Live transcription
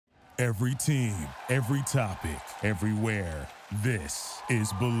Every team, every topic, everywhere. This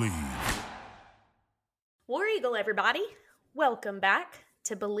is Believe. War Eagle, everybody. Welcome back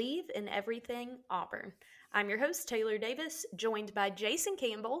to Believe in Everything Auburn. I'm your host, Taylor Davis, joined by Jason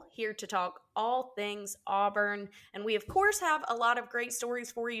Campbell, here to talk all things Auburn. And we, of course, have a lot of great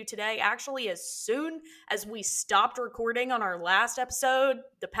stories for you today. Actually, as soon as we stopped recording on our last episode,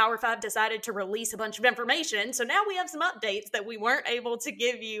 the Power 5 decided to release a bunch of information. So now we have some updates that we weren't able to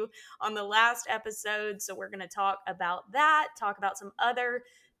give you on the last episode. So we're going to talk about that, talk about some other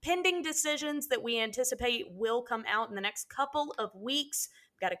pending decisions that we anticipate will come out in the next couple of weeks.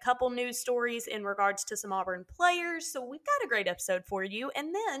 We've got a couple news stories in regards to some Auburn players, so we've got a great episode for you.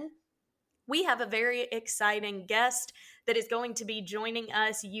 And then we have a very exciting guest that is going to be joining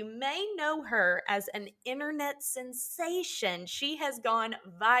us. You may know her as an internet sensation. She has gone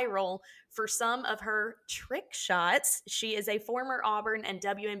viral for some of her trick shots. She is a former Auburn and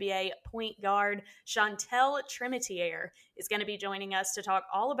WNBA point guard. Chantel Tremitiere is going to be joining us to talk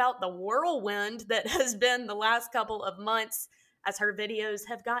all about the whirlwind that has been the last couple of months, as her videos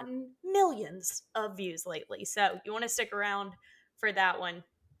have gotten millions of views lately. So you want to stick around for that one.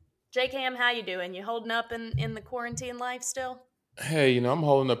 J-Cam, how you doing? You holding up in the quarantine life still? Hey, I'm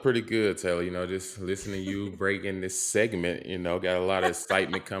holding up pretty good, Taylor. Just listening to you breaking this segment, got a lot of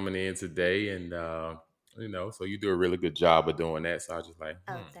excitement coming in today. And, so you do a really good job of doing that. So I was just like,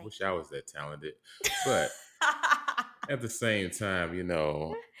 wish I was that talented. But at the same time,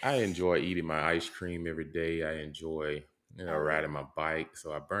 I enjoy eating my ice cream every day. I enjoy, riding my bike.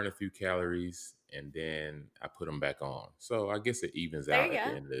 So I burn a few calories and then I put them back on. So I guess it evens There out you at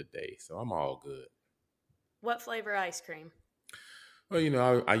go. the end of the day. So I'm all good. What flavor ice cream?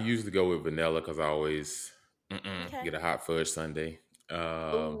 Well, I usually go with vanilla because I always Okay. get a hot fudge sundae.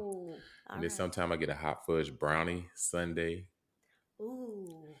 Ooh. And then sometimes I get a hot fudge brownie sundae. Ooh.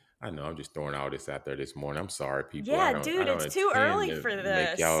 I know I'm just throwing all this out there this morning. I'm sorry, people. Yeah, I don't it's too intend early to for make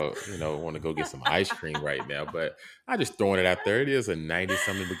this. y'all, want to go get some ice cream right now. But I just throwing it out there. It is a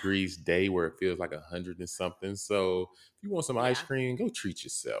 90-something degrees day where it feels like 100 and something. So if you want some ice cream, go treat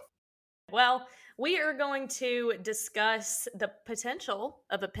yourself. Well, we are going to discuss the potential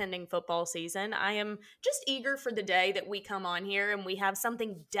of a pending football season. I am just eager for the day that we come on here and we have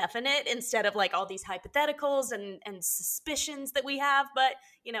something definite instead of like all these hypotheticals and suspicions that we have. But,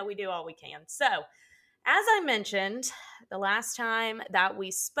 we do all we can. So, as I mentioned, the last time that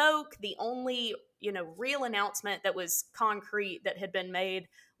we spoke, the only, real announcement that was concrete that had been made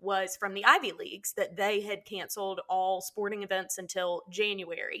was from the Ivy Leagues, that they had canceled all sporting events until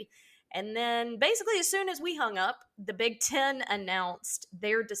January. And then basically as soon as we hung up, the Big Ten announced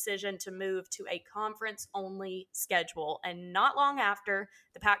their decision to move to a conference-only schedule. And not long after,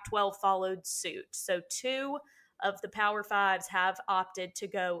 the Pac-12 followed suit. So 2 of the Power Fives have opted to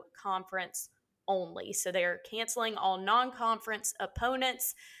go conference only. So they're canceling all non-conference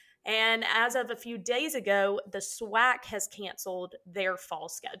opponents. And as of a few days ago, the SWAC has canceled their fall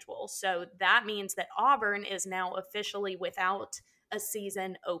schedule. So that means that Auburn is now officially without a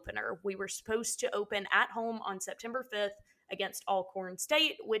season opener. We were supposed to open at home on September 5th against Alcorn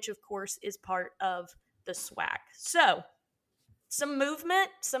State, which of course is part of the SWAC. So some movement,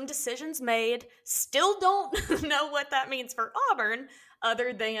 some decisions made. Still don't know what that means for Auburn,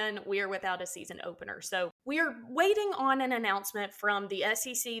 other than we are without a season opener. So we are waiting on an announcement from the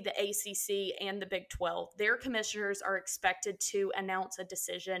SEC, the ACC, and the Big 12. Their commissioners are expected to announce a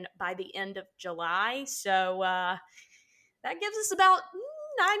decision by the end of July. So that gives us about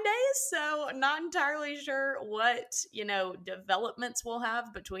 9 days. So I'm not entirely sure what, developments we'll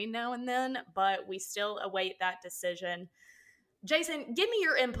have between now and then, but we still await that decision. Jason, give me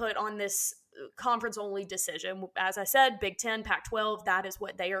your input on this conference-only decision. As I said, Big Ten, Pac-12, that is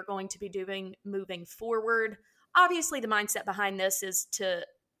what they are going to be doing moving forward. Obviously, the mindset behind this is to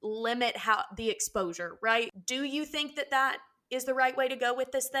limit the exposure, right? Do you think that is the right way to go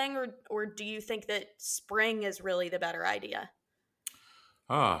with this thing, or do you think that spring is really the better idea?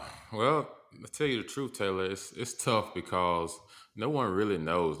 Well, to tell you the truth, Taylor, it's tough because no one really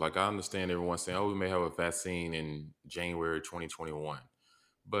knows. Like, I understand everyone saying, "Oh, we may have a vaccine in January 2021,"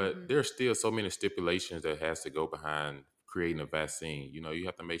 but there's still so many stipulations that has to go behind creating a vaccine. You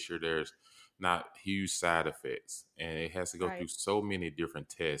have to make sure there's not huge side effects, and it has to go through so many different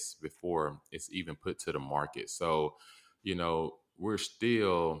tests before it's even put to the market. So, we're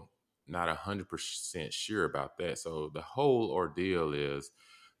still not 100% sure about that. So the whole ordeal is,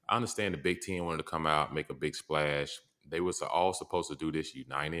 I understand the Big Ten wanted to come out, make a big splash. They was all supposed to do this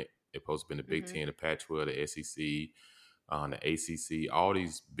united. They're supposed to be the Big Ten, the Pac-12, the SEC, the ACC. All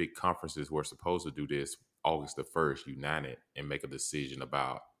these big conferences were supposed to do this August the 1st, united, and make a decision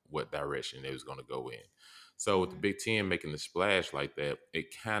about what direction they was going to go in. So with the Big Ten making the splash like that,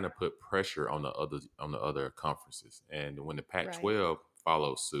 it kind of put pressure on the other conferences. And when the Pac-12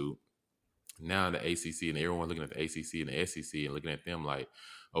 followed suit, now the ACC and everyone looking at the ACC and the SEC and looking at them like,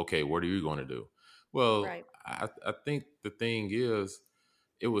 okay, what are you going to do? Well, I think the thing is,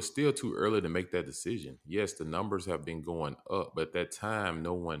 it was still too early to make that decision. Yes, the numbers have been going up, but at that time,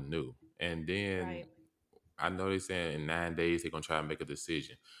 no one knew. And then I know they're saying in 9 days they're going to try to make a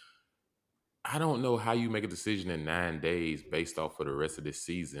decision. I don't know how you make a decision in 9 days based off of the rest of this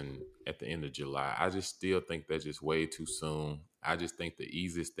season at the end of July. I just still think that's just way too soon. I just think the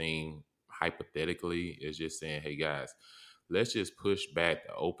easiest thing, hypothetically, is just saying, hey, guys, let's just push back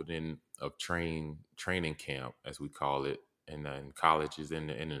the opening of training camp, as we call it, and then colleges and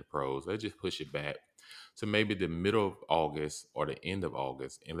the pros. Let's just push it back to maybe the middle of August or the end of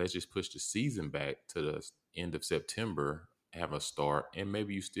August, and let's just push the season back to the end of September, have a start, and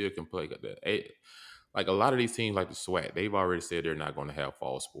maybe you still can play like a lot of these teams like the SWAC, they've already said they're not going to have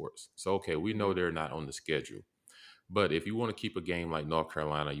fall sports. So, okay, we know they're not on the schedule. But if you want to keep a game like North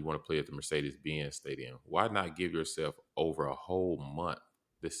Carolina, you want to play at the Mercedes-Benz Stadium, why not give yourself over a whole month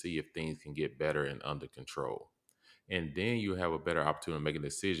to see if things can get better and under control? And then you have a better opportunity to make a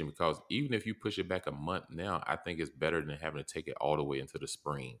decision, because even if you push it back a month now, I think it's better than having to take it all the way into the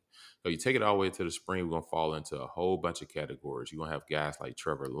spring. So you take it all the way into the spring, we're going to fall into a whole bunch of categories. You're going to have guys like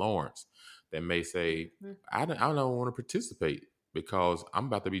Trevor Lawrence that may say, I don't want to participate because I'm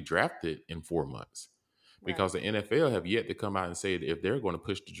about to be drafted in 4 months. Because the NFL have yet to come out and say that if they're going to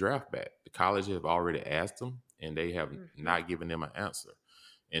push the draft back. The colleges have already asked them, and they have not given them an answer.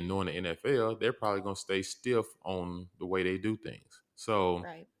 And knowing the NFL, they're probably going to stay stiff on the way they do things. So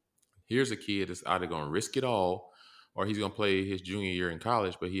here's a kid that's either going to risk it all, or he's going to play his junior year in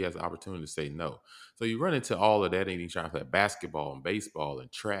college, but he has the opportunity to say no. So you run into all of that, and he's trying to play basketball and baseball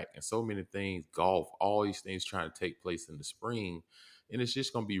and track and so many things, golf, all these things trying to take place in the spring. And it's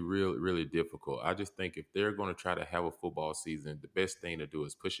just going to be really, really difficult. I just think if they're going to try to have a football season, the best thing to do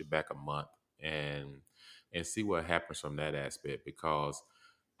is push it back a month and see what happens from that aspect, because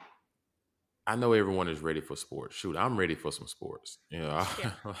I know everyone is ready for sports. Shoot, I'm ready for some sports. You know,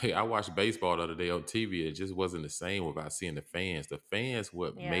 I watched baseball the other day on TV. It just wasn't the same without seeing the fans. The fans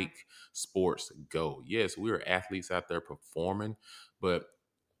would make sports go. Yes, we are athletes out there performing, but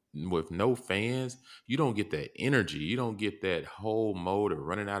with no fans, you don't get that energy. You don't get that whole mode of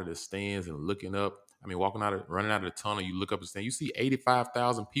running out of the stands and looking up. I mean, running out of the tunnel, you look up the stand, you see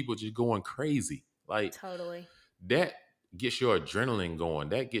 85,000 people just going crazy. Like, totally. That gets your adrenaline going.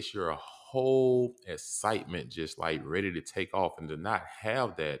 That gets your whole excitement just like ready to take off. And to not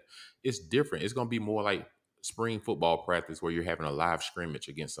have that, it's different. It's going to be more like spring football practice where you're having a live scrimmage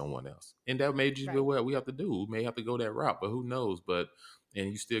against someone else. And that may just be what we have to do. We may have to go that route, but who knows? And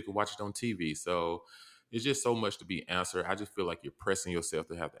you still can watch it on TV. So it's just so much to be answered. I just feel like you're pressing yourself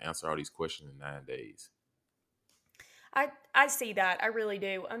to have to answer all these questions in 9 days. I see that. I really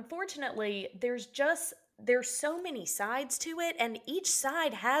do. Unfortunately, there's so many sides to it, and each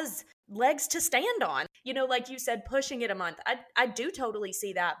side has legs to stand on. You know, like you said, pushing it a month. I do totally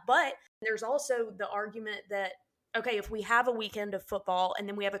see that. But there's also the argument that, okay, if we have a weekend of football and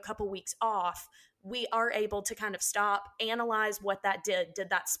then we have a couple weeks off, we are able to kind of stop, analyze what that did. Did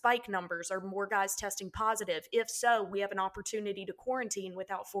that spike numbers? Are more guys testing positive? If so, we have an opportunity to quarantine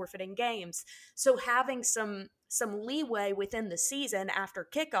without forfeiting games. So having some leeway within the season after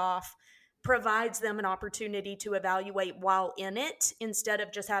kickoff provides them an opportunity to evaluate while in it, instead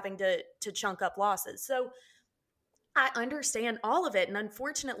of just having to chunk up losses. So I understand all of it. And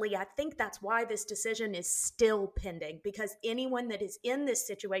unfortunately, I think that's why this decision is still pending, because anyone that is in this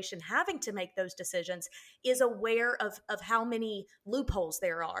situation having to make those decisions is aware of how many loopholes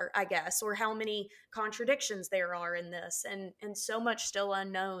there are, I guess, or how many contradictions there are in this, and so much still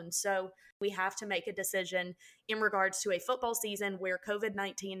unknown. So we have to make a decision in regards to a football season where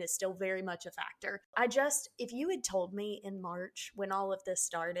COVID-19 is still very much a factor. If you had told me in March when all of this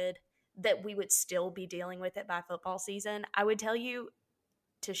started that we would still be dealing with it by football season, I would tell you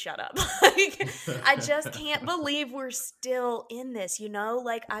to shut up. I just can't believe we're still in this, you know?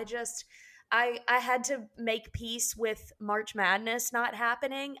 Like, I had to make peace with March Madness not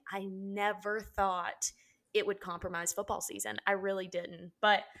happening. I never thought it would compromise football season. I really didn't.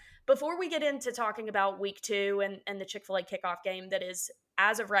 But before we get into talking about week 2 and the Chick-fil-A kickoff game that is,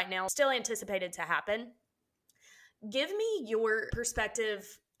 as of right now, still anticipated to happen, give me your perspective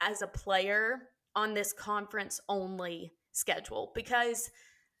as a player on this conference only schedule, because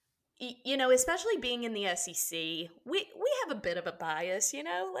Especially being in the SEC, we have a bit of a bias,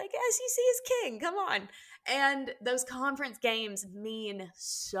 like SEC is king, come on. And those conference games mean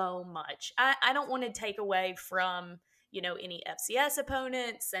so much. I don't want to take away from, any FCS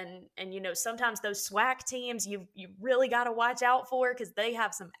opponents and sometimes those SWAC teams you really got to watch out for because they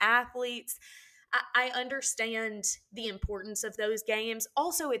have some athletes. I understand the importance of those games.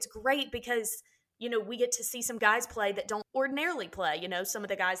 Also, it's great because we get to see some guys play that don't ordinarily play, some of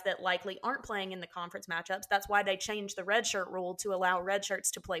the guys that likely aren't playing in the conference matchups. That's why they changed the redshirt rule to allow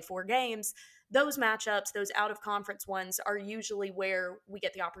redshirts to play 4 games. Those matchups, those out of conference ones, are usually where we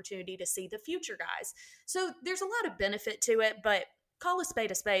get the opportunity to see the future guys. So there's a lot of benefit to it, but call a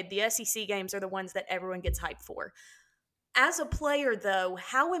spade a spade. The SEC games are the ones that everyone gets hyped for. As a player, though,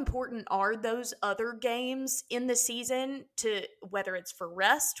 how important are those other games in the season to whether it's for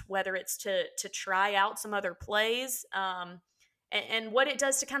rest, whether it's to try out some other plays, and what it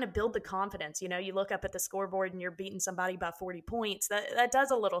does to kind of build the confidence? You look up at the scoreboard and you're beating somebody by 40 points. That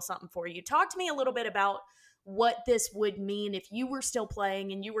does a little something for you. Talk to me a little bit about what this would mean if you were still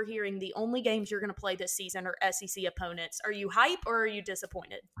playing and you were hearing the only games you're going to play this season are SEC opponents. Are you hype or are you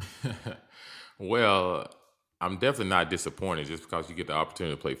disappointed? Well, I'm definitely not disappointed just because you get the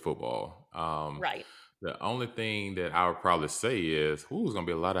opportunity to play football. Right. The only thing that I would probably say is, it's going to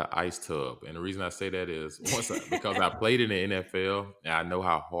be a lot of ice tub. And the reason I say that is because I played in the NFL and I know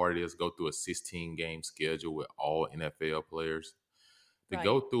how hard it is to go through a 16-game schedule with all NFL players. To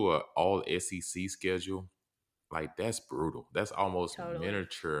go through an all SEC schedule, like that's brutal. That's almost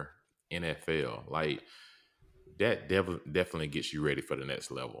miniature NFL. Like that definitely gets you ready for the next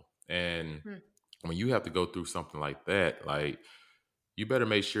level. And when you have to go through something like that, like you better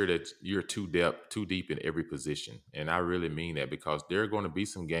make sure that you're too deep in every position. And I really mean that because there are going to be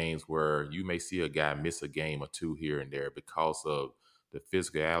some games where you may see a guy miss a game or two here and there because of the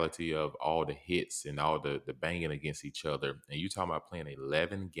physicality of all the hits and all the banging against each other. And you talking about playing an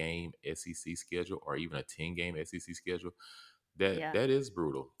 11-game SEC schedule or even a 10-game SEC schedule, that is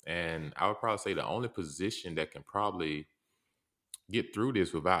brutal. And I would probably say the only position that can probably get through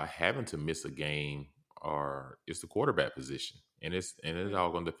this without having to miss a game or it's the quarterback position. And it's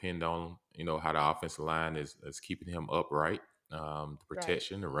all going to depend on, how the offensive line is keeping him upright, the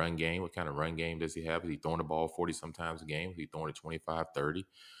protection, the run game. What kind of run game does he have? Is he throwing the ball 40 sometimes a game? Is he throwing it 25, 30?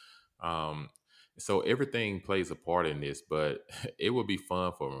 So everything plays a part in this, but it would be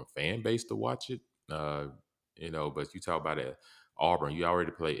fun for a fan base to watch it. But you talk about Auburn, you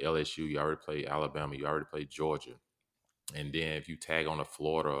already play LSU, you already play Alabama, you already play Georgia. And then if you tag on a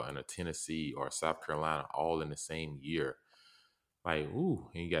Florida and a Tennessee or a South Carolina all in the same year, like, and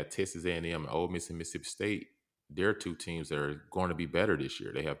you got Texas A&M and Ole Miss and Mississippi State. They're 2 teams that are going to be better this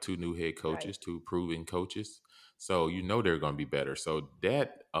year. They have 2 new head coaches, 2 proven coaches. So they're going to be better. So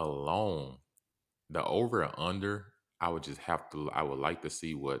that alone, the over and under, I would like to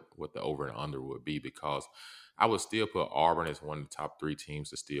see what the over and under would be because I would still put Auburn as one of the top 3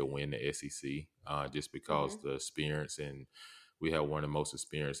 teams to still win the SEC just because the experience, and we have one of the most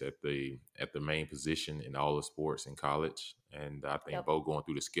experience at the main position in all the sports in college. And I think Bo going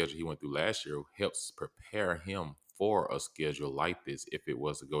through the schedule he went through last year helps prepare him for a schedule like this if it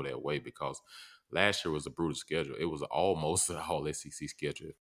was to go that way, because last year was a brutal schedule. It was almost an all SEC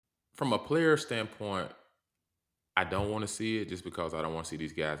schedule. From a player standpoint, I don't want to see it just because I don't want to see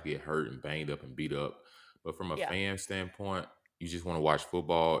these guys get hurt and banged up and beat up. But from a fan standpoint, you just want to watch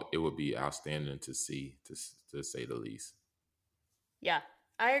football. It would be outstanding to see, to say the least. Yeah,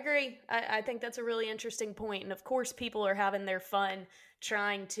 I agree. I think that's a really interesting point. And of course, people are having their fun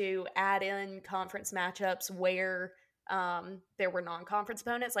trying to add in conference matchups where there were non-conference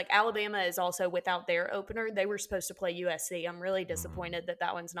opponents. Like Alabama is also without their opener. They were supposed to play USC. I'm really disappointed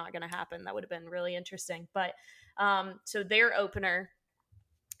that one's not going to happen. That would have been really interesting. But so their opener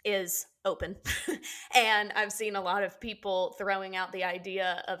is open. And I've seen a lot of people throwing out the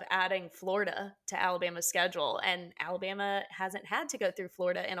idea of adding Florida to Alabama's schedule. And Alabama hasn't had to go through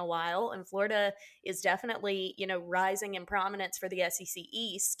Florida in a while. And Florida is definitely, rising in prominence for the SEC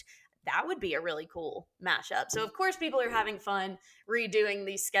East. That would be a really cool mashup. So, of course, people are having fun redoing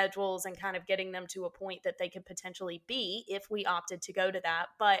these schedules and kind of getting them to a point that they could potentially be if we opted to go to that.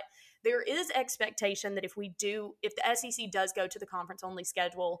 But there is expectation that if the SEC does go to the conference-only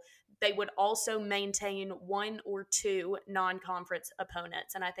schedule, they would also maintain 1 or 2 non-conference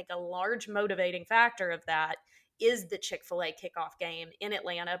opponents. And I think a large motivating factor of that is the Chick-fil-A kickoff game in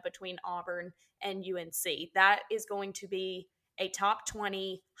Atlanta between Auburn and UNC. That is going to be a top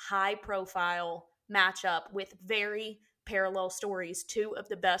 20 high-profile matchup with very parallel stories. 2 of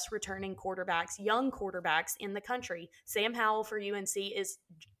the best returning quarterbacks, young quarterbacks in the country. Sam Howell for UNC is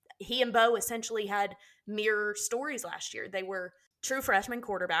he and Bo essentially had mirror stories last year. They were true freshman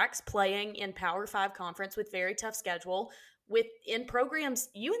quarterbacks playing in Power 5 conference with very tough schedule. In programs,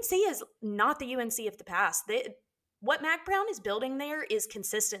 UNC is not the UNC of the past. What Mac Brown is building there is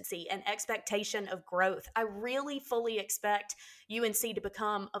consistency and expectation of growth. I really fully expect UNC to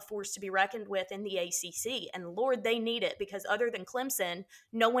become a force to be reckoned with in the ACC. And Lord, they need it, because other than Clemson,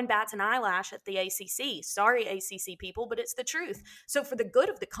 no one bats an eyelash at the ACC. Sorry, ACC people, but it's the truth. So for the good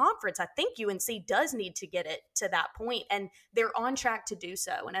of the conference, I think UNC does need to get it to that point, and they're on track to do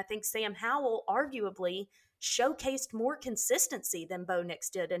so. And I think Sam Howell arguably showcased more consistency than Bo Nix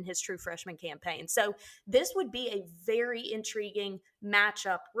did in his true freshman campaign. So this would be a very intriguing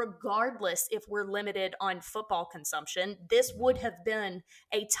matchup, regardless if we're limited on football consumption. This would have been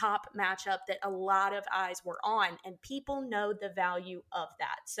a top matchup that a lot of eyes were on, and people know the value of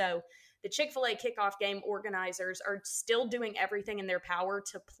that. So the Chick-fil-A kickoff game organizers are still doing everything in their power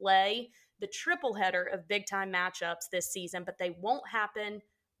to play the triple header of big-time matchups this season, but they won't happen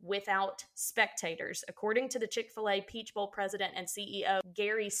without spectators. According to the Chick-fil-A Peach Bowl president and CEO,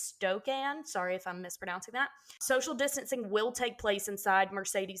 Gary Stokan, sorry if I'm mispronouncing that, social distancing will take place inside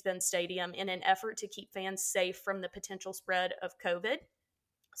Mercedes-Benz Stadium in an effort to keep fans safe from the potential spread of COVID.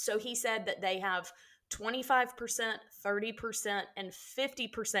 So he said that they have 25%, 30%, and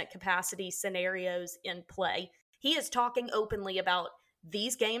 50% capacity scenarios in play. He is talking openly about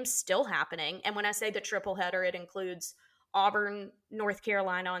these games still happening. And when I say the triple header, it includes Auburn, North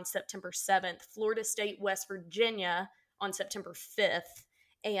Carolina on September 7th, Florida State, West Virginia on September 5th,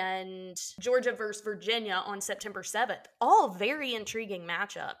 and Georgia versus Virginia on September 7th. All very intriguing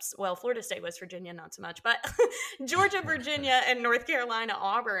matchups. Well, Florida State, West Virginia, not so much, but Georgia, Virginia, and North Carolina,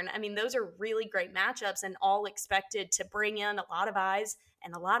 Auburn. I mean, those are really great matchups and all expected to bring in a lot of eyes,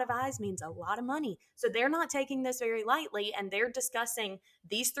 and a lot of eyes means a lot of money. So they're not taking this very lightly, and they're discussing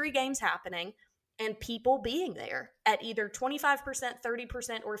these three games happening and people being there at either 25%,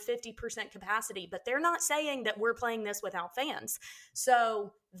 30%, or 50% capacity. But they're not saying that we're playing this without fans.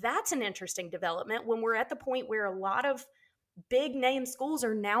 So that's an interesting development when we're at the point where a lot of big name schools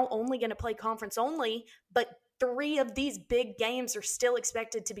are now only going to play conference only, but 3 of these big games are still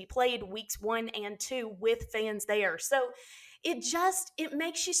expected to be played weeks 1 and 2 with fans there. So it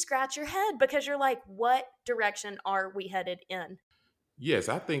makes you scratch your head, because you're like, what direction are we headed in? Yes,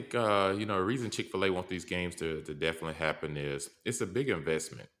 I think the reason Chick-fil-A wants these games to definitely happen is it's a big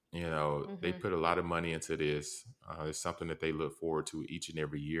investment. They put a lot of money into this. It's something that they look forward to each and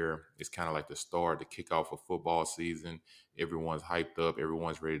every year. It's kind of like the start, the kickoff of football season. Everyone's hyped up.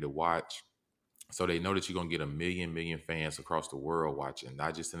 Everyone's ready to watch. So they know that you're going to get a million fans across the world watching,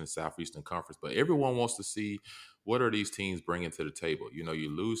 not just in the Southeastern Conference, but everyone wants to see what are these teams bringing to the table. You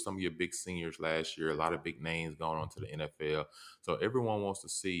lose some of your big seniors last year, a lot of big names going on to the NFL. So everyone wants to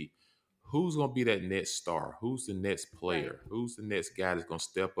see who's going to be that next star, who's the next player, who's the next guy that's going to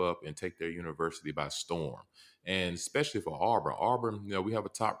step up and take their university by storm. And especially for Auburn, we have a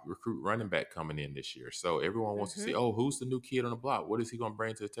top recruit running back coming in this year. So everyone wants to see, who's the new kid on the block? What is he going to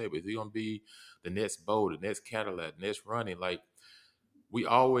bring to the table? Is he going to be the next Bo, the next Cadillac, the next running? Like, we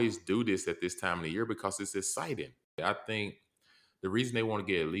always do this at this time of the year because it's exciting. I think the reason they want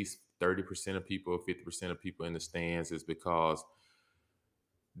to get at least 30% of people, 50% of people in the stands is because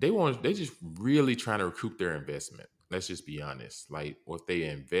they just really trying to recoup their investment. Let's just be honest. Like, what they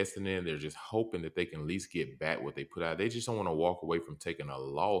invested in, they're just hoping that they can at least get back what they put out. They just don't want to walk away from taking a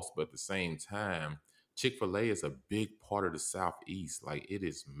loss. But at the same time, Chick-fil-A is a big part of the Southeast. Like, it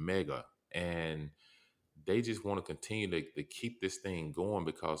is mega. And they just want to continue to keep this thing going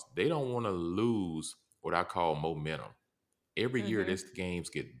because they don't want to lose what I call momentum. Every year, this games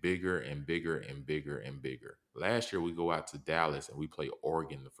get bigger and bigger and bigger and bigger. Last year, we go out to Dallas and we play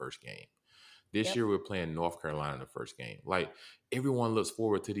Oregon the first game. This year, we're playing North Carolina the first game. Like, everyone looks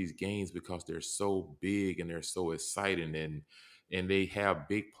forward to these games because they're so big and they're so exciting and they have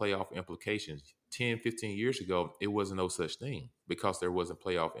big playoff implications. 10, 15 years ago, it wasn't no such thing because there wasn't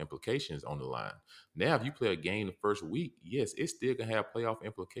playoff implications on the line. Now, if you play a game the first week, yes, it's still going to have playoff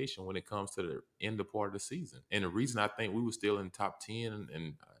implication when it comes to the end of part of the season. And the reason I think we were still in the top 10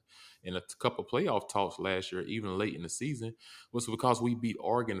 and in a couple of playoff talks last year, even late in the season, was because we beat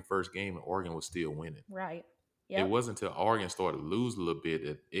Oregon the first game and Oregon was still winning. Right. Yep. It wasn't until Oregon started to lose a little bit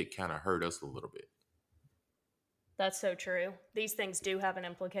that it kind of hurt us a little bit. That's so true. These things do have an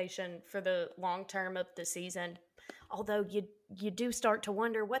implication for the long term of the season. Although you do start to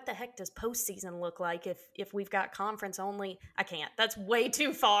wonder, what the heck does postseason look like if we've got conference only? I can't. That's way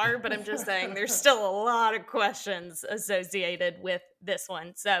too far, but I'm just saying there's still a lot of questions associated with this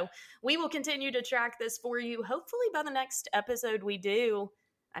one. So we will continue to track this for you. Hopefully by the next episode we do,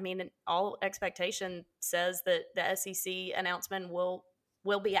 I mean, all expectation says that the SEC announcement will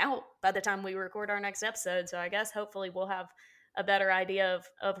be out by the time we record our next episode. So I guess hopefully we'll have a better idea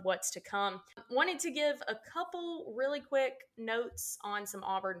of what's to come. Wanted to give a couple really quick notes on some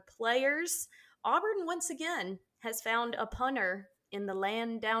Auburn players. Auburn once again has found a punter in the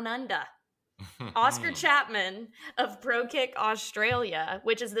land down under. Oscar Chapman of Pro Kick Australia,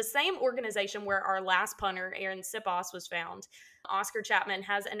 which is the same organization where our last punter, Aaron Sipos, was found. Oscar Chapman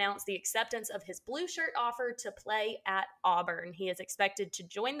has announced the acceptance of his blue shirt offer to play at Auburn. He is expected to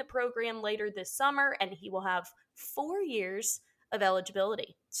join the program later this summer, and he will have 4 years of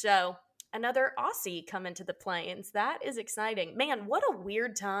eligibility. So another Aussie coming to the Plains. That is exciting. Man, what a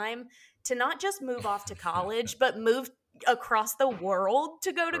weird time to not just move off to college, but move across the world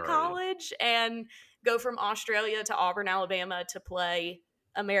to go to college and go from Australia to Auburn, Alabama to play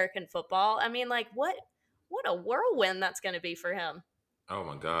American football. I mean, like, what a whirlwind that's going to be for him. Oh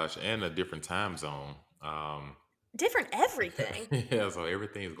my gosh, and a different time zone. Different everything. Yeah, so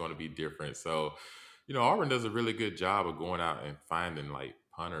everything is going to be different. So, Auburn does a really good job of going out and finding like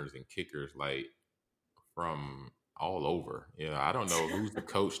punters and kickers like from all over. I don't know who's the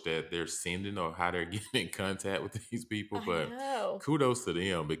coach that they're sending or how they're getting in contact with these people, but kudos to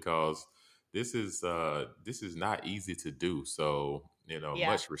them because this is not easy to do. So,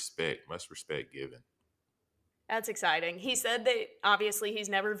 much respect given. That's exciting. He said that obviously he's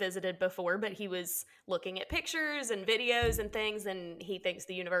never visited before, but he was looking at pictures and videos and things, and he thinks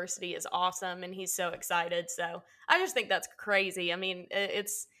the university is awesome, and he's so excited. So I just think that's crazy. I mean,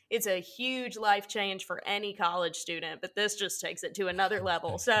 it's a huge life change for any college student, but this just takes it to another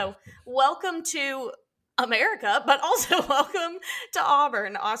level. So welcome to America, but also welcome to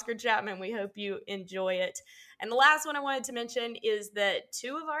Auburn, Oscar Chapman. We hope you enjoy it. And the last one I wanted to mention is that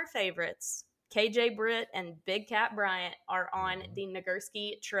two of our favorites, KJ Britt and Big Cat Bryant, are on the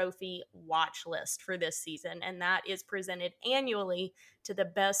Nagurski Trophy watch list for this season, and that is presented annually to the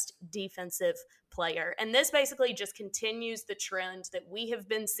best defensive player. And this basically just continues the trend that we have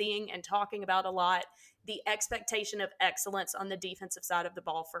been seeing and talking about a lot, the expectation of excellence on the defensive side of the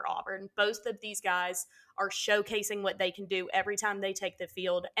ball for Auburn. Both of these guys are showcasing what they can do every time they take the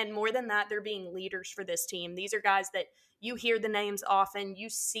field. And more than that, they're being leaders for this team. These are guys that you hear the names often. You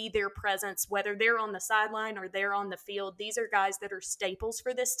see their presence, whether they're on the sideline or they're on the field. These are guys that are staples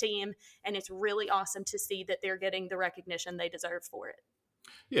for this team, and it's really awesome to see that they're getting the recognition they deserve for it.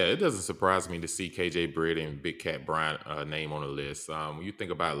 Yeah, it doesn't surprise me to see KJ Britt and Big Cat Bryant name on the list. When you think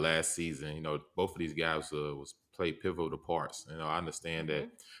about last season, both of these guys was played pivotal parts. I understand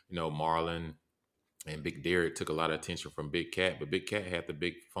that, Marlon and Big Derek took a lot of attention from Big Cat, but Big Cat had the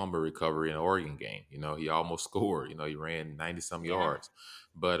big fumble recovery in the Oregon game. He almost scored. He ran 90-some yards.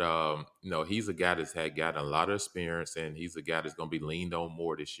 But, he's a guy that's gotten a lot of experience, and he's a guy that's going to be leaned on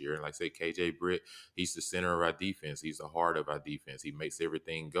more this year. And like I say, KJ Britt, he's the center of our defense. He's the heart of our defense. He makes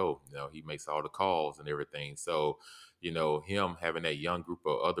everything go. He makes all the calls and everything. So, him having that young group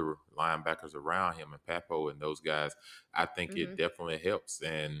of other linebackers around him and Papo and those guys, I think it definitely helps.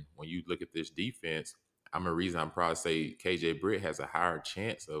 And when you look at this defense, I'm probably say KJ Britt has a higher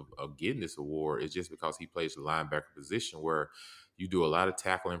chance of getting this award is just because he plays the linebacker position where you do a lot of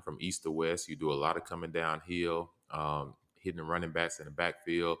tackling from east to west. You do a lot of coming downhill, hitting the running backs in the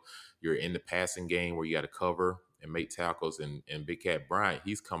backfield. You're in the passing game where you got to cover and make tackles. And Big Cat Bryant,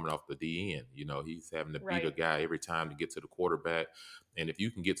 he's coming off the D end. He's having to beat a guy every time to get to the quarterback. And if you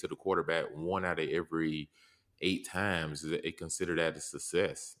can get to the quarterback 1 out of every 8 times, they consider that a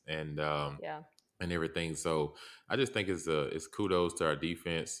success. And and everything. So I just think it's kudos to our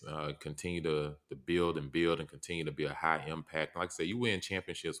defense. Continue to build and continue to be a high impact. Like I say, you win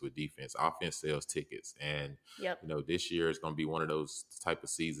championships with defense. Offense sells tickets. And, this year is going to be one of those type of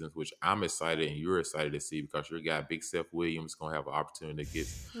seasons, which I'm excited and you're excited to see because your guy, Big Seth Williams, is going to have an opportunity to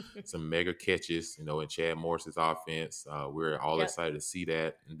get some mega catches, in Chad Morris's offense. We're all excited to see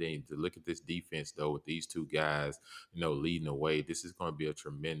that. And then to look at this defense, though, with these two guys, leading the way, this is going to be a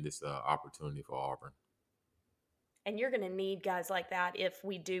tremendous opportunity for Auburn. And you're going to need guys like that if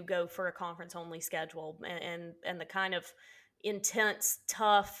we do go for a conference-only schedule and the kind of intense,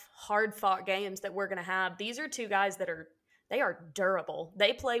 tough, hard-fought games that we're going to have. These are two guys that are durable.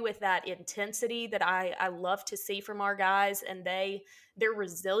 They play with that intensity that I love to see from our guys, and they're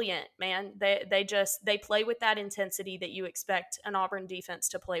resilient, man. They play with that intensity that you expect an Auburn defense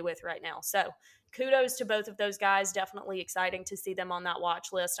to play with right now. So kudos to both of those guys. Definitely exciting to see them on that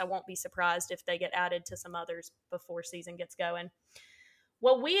watch list. I won't be surprised if they get added to some others before season gets going.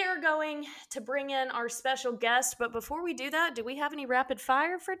 Well, we are going to bring in our special guest, but before we do that, do we have any rapid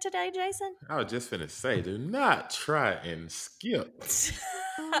fire for today, Jason? I was just finna say, do not try and skip.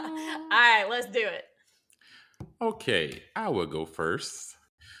 All right, let's do it. Okay, I will go first.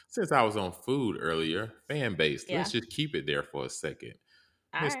 Since I was on food earlier, fan based, Yeah. let's just keep it there for a second.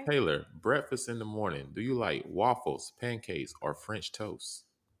 All Miss right. Taylor, breakfast in the morning. Do you like waffles, pancakes, or French toast?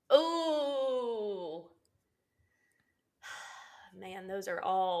 Ooh. Man, those are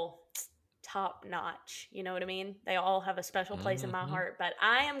all top notch. You know what I mean? They all have a special place in my Hmm. heart, but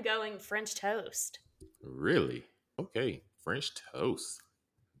I am going French toast. Really? Okay, French toast.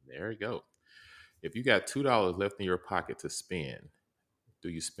 There you go. If you got $2 left in your pocket to spend, do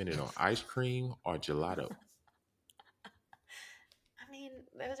you spend it on ice cream or gelato? I mean,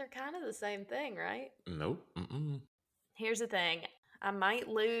 those are kind of the same thing, right? Nope. Mm-mm. Here's the thing. I might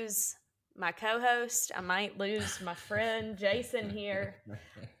lose my co-host. I might lose my friend Jason here.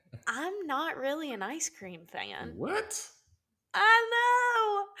 I'm not really an ice cream fan. What?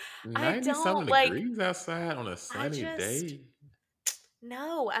 I know. I 90 don't something like degrees outside on a sunny just day?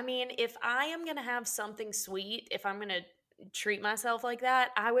 no. I mean, if I am going to have something sweet, if I'm going to treat myself like that,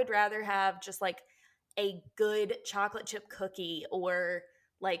 I would rather have just like a good chocolate chip cookie or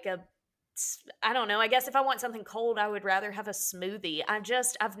like I don't know. I guess if I want something cold, I would rather have a smoothie.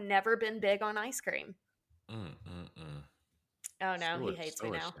 I've never been big on ice cream. Mm-mm-mm. Oh no, So, he hates me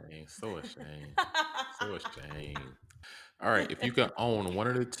so now. ashamed. So ashamed. So ashamed. All right, if you could own one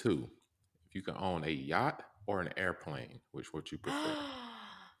of the two, if you could own a yacht or an airplane, which would you prefer?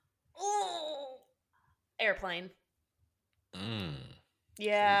 Ooh. Airplane. Mm. So you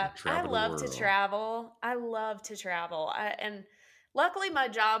Yeah, can I travel the love to world. travel. I love to travel. And luckily my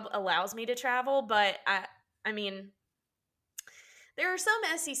job allows me to travel, but I mean, there are some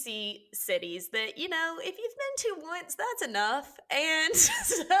SEC cities that, if you've been to once, that's enough. And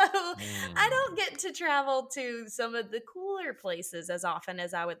so I don't Mm. get to travel to some of the cooler places as often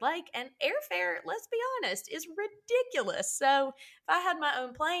as I would like. And airfare, let's be honest, is ridiculous. So if I had my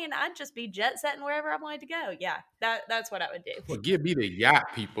own plane, I'd just be jet setting wherever I wanted to go. Yeah, that's what I would do. Well, give me the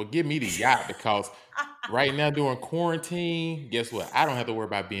yacht, people. Give me the yacht because right now during quarantine, guess what? I don't have to worry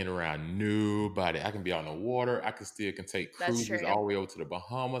about being around nobody. I can be on the water. I can take That's cruises true. all the way over to the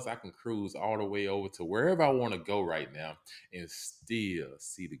Bahamas. I can cruise all the way over to wherever I want to go right now and still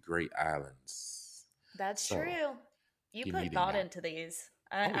see the great islands. That's So true. You give me put the thought yacht. into these.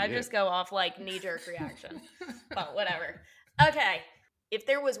 Oh I yeah. just go off like knee jerk reaction. But whatever. Okay. If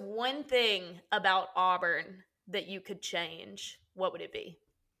there was one thing about Auburn that you could change, what would it be?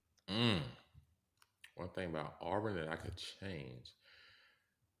 Mm. One thing about Auburn that I could change.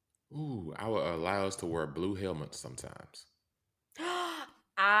 Ooh, I would allow us to wear blue helmets sometimes.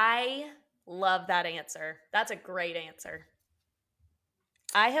 I love that answer. That's a great answer.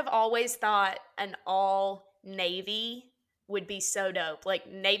 I have always thought an all navy would be so dope. Like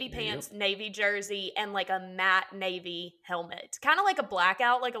navy Yep. pants, navy jersey, and like a matte navy helmet. Kind of like a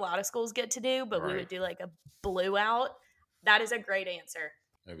blackout, like a lot of schools get to do, but we Right. would do like a blue out. That is a great answer.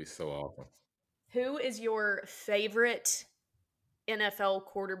 That'd be so awesome. Who is your favorite NFL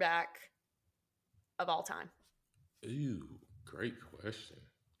quarterback of all time? Ooh, great question.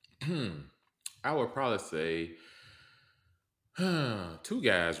 I would probably say two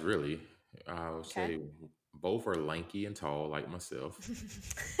guys, really. I would Okay. say both are lanky and tall, like myself.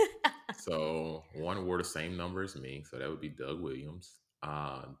 So one wore the same number as me, so that would be Doug Williams.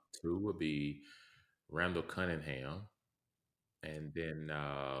 Two would be Randall Cunningham, and then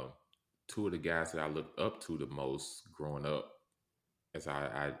two of the guys that I looked up to the most growing up, as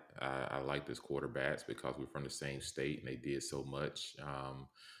I like this quarterbacks because we're from the same state and they did so much.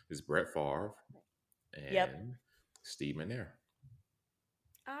 Is Brett Favre Yep. and Steve McNair.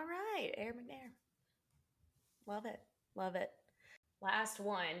 All right, Air McNair. Love it. Love it. Last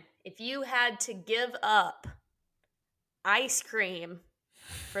one. If you had to give up ice cream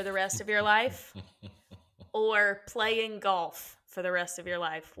for the rest of your life or playing golf for the rest of your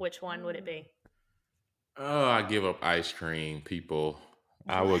life, which one would it be? Oh, I give up ice cream, people.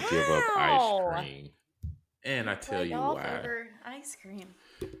 I would give up ice Wow. cream. And I You tell play you golf why. over ice cream.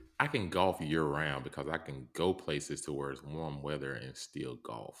 I can golf year round because I can go places to where it's warm weather and still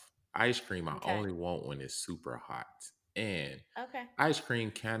golf. Ice cream I Okay. only want when it's super hot. And Okay. ice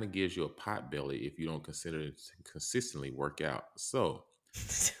cream kind of gives you a pot belly if you don't consider it to consistently work out. So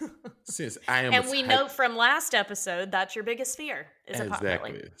since I am a And we type know from last episode that's your biggest fear is a pot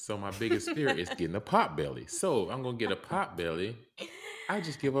belly. exactly. So my biggest fear is getting a pot belly. So I'm gonna get a pot belly. I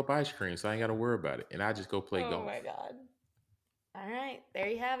just give up ice cream, so I ain't gotta worry about it, and I just go play Oh golf. my God. All right. There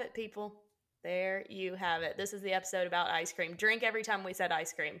you have it, people. There you have it. This is the episode about ice cream. Drink every time we said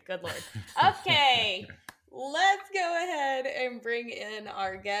ice cream. Good Lord. Okay, let's go ahead and bring in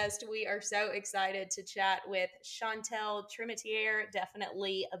our guest. We are so excited to chat with Chantel Tremitiere,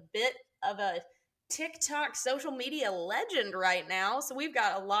 definitely a bit of a TikTok social media legend right now. So we've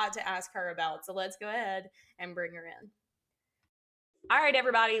got a lot to ask her about. So let's go ahead and bring her in. All right,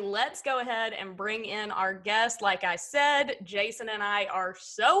 everybody, let's go ahead and bring in our guest. Like I said, Jason and I are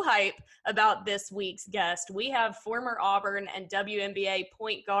so hype about this week's guest. We have former Auburn and WNBA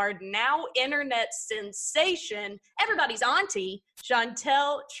point guard, now internet sensation, everybody's auntie,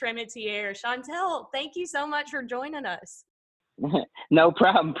 Chantel Tremitiere. Chantel, thank you so much for joining us. No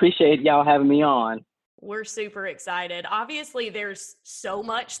problem. Appreciate y'all having me on. We're super excited. Obviously, there's so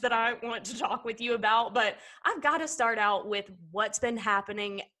much that I want to talk with you about, but I've got to start out with what's been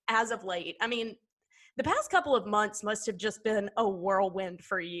happening as of late. I mean, the past couple of months must have just been a whirlwind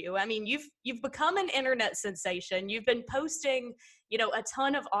for you. I mean, you've become an internet sensation. You've been posting, a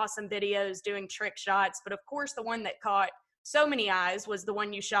ton of awesome videos doing trick shots, but of course, the one that caught so many eyes was the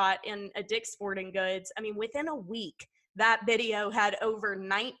one you shot in a Dick's Sporting Goods. I mean, within a week, that video had over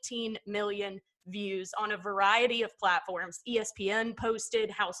 19 million views on a variety of platforms. ESPN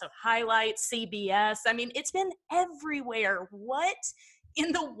posted, House of Highlights, CBS. I mean, it's been everywhere. What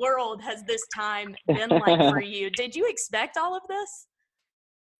in the world has this time been like for you? Did you expect all of this?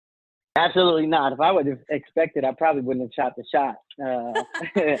 Absolutely not. If I would have expected, I probably wouldn't have shot the shot.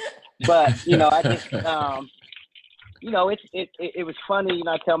 But, I think, it was funny.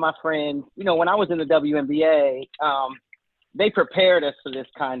 I tell my friend, when I was in the WNBA, they prepared us for this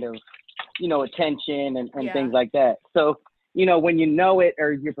kind of, attention and things like that. So, when you know it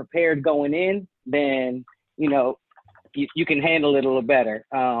or you're prepared going in, then, you can handle it a little better.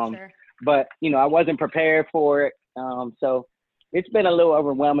 Sure. But, I wasn't prepared for it. So it's been a little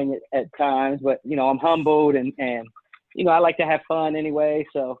overwhelming at times, but, I'm humbled and I like to have fun anyway.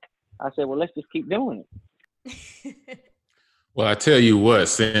 So I said, well, let's just keep doing it. Well, I tell you what,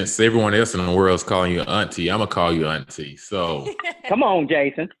 since everyone else in the world is calling you auntie, I'm going to call you auntie. So come on,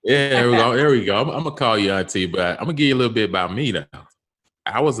 Jason. Yeah, there we go. I'm going to call you auntie, but I'm going to give you a little bit about me now.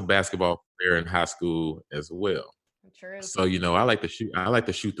 I was a basketball player in high school as well. True. So, I like to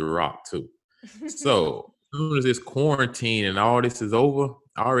shoot the rock too. So as soon as this quarantine and all this is over,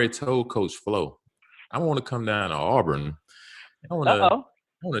 I already told Coach Flo, I want to come down to Auburn. I want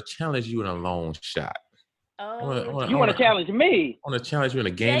to challenge you in a long shot. You want to challenge me? I want to challenge you in a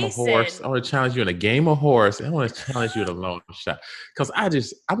game of horse. I want to challenge you in a game of horse. I want to challenge you in a long shot. Because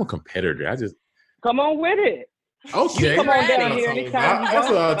I'm a competitor. Come on with it. Okay. Come on down here anytime. That's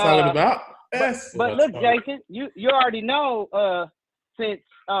what I'm talking about. But look, Jason, you already know, since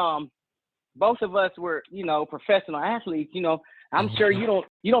both of us were, professional athletes, I'm sure you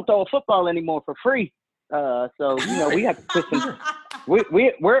don't throw a football anymore for free. So we have to put some.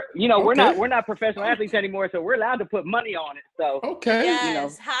 We're not professional athletes anymore, so we're allowed to put money on it. So okay,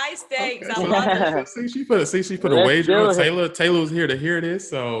 yes, high stakes. Okay. I love it. She put a wager on Taylor. Taylor was here to hear this,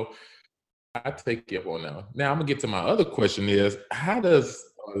 so I take you up on that. Now I'm gonna get to my other question: is how does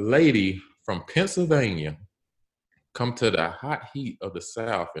a lady from Pennsylvania come to the hot heat of the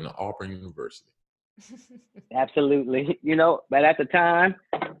South in Auburn University? Absolutely, but at the time,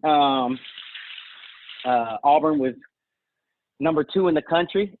 Auburn was number 2 in the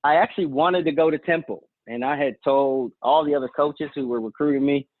country. I actually wanted to go to Temple, and I had told all the other coaches who were recruiting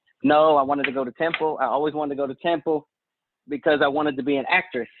me, no, I wanted to go to Temple. I always wanted to go to Temple because I wanted to be an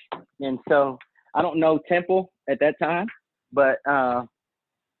actress. And so I don't know Temple at that time, but I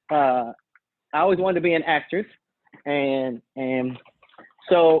always wanted to be an actress. And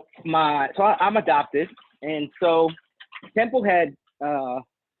so I'm adopted. And so Temple had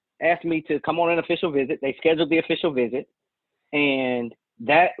asked me to come on an official visit. They scheduled the official visit. And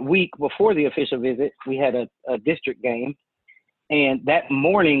that week before the official visit, we had a district game. And that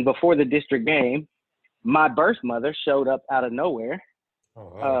morning before the district game, my birth mother showed up out of nowhere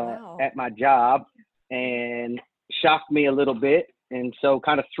at my job and shocked me a little bit. And so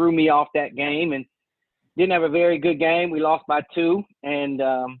kind of threw me off that game and didn't have a very good game. We lost by 2. And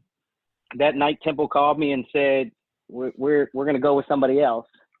that night Temple called me and said, we're going to go with somebody else.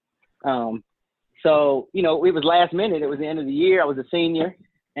 So, it was last minute. It was the end of the year. I was a senior.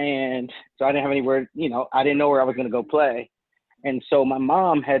 And so I didn't have anywhere, I didn't know where I was going to go play. And so my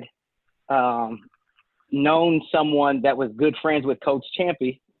mom had known someone that was good friends with Coach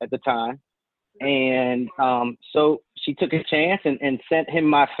Champy at the time. And so she took a chance and sent him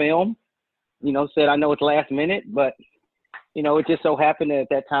my film, said, I know it's last minute, but, it just so happened that at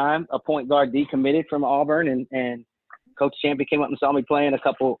that time, a point guard decommitted from Auburn and Coach Champy came up and saw me playing a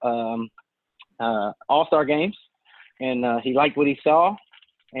couple All-Star games, and he liked what he saw,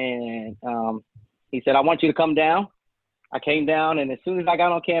 and he said, "I want you to come down." I came down, and as soon as I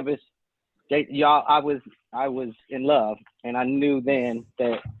got on campus, I was in love, and I knew then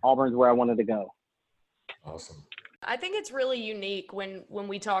that Auburn's where I wanted to go. Awesome. I think it's really unique when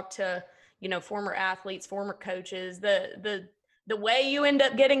we talk to, former athletes, former coaches, the way you end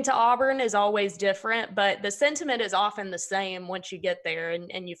up getting to Auburn is always different, but the sentiment is often the same once you get there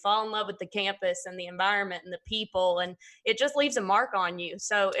and you fall in love with the campus and the environment and the people, and it just leaves a mark on you.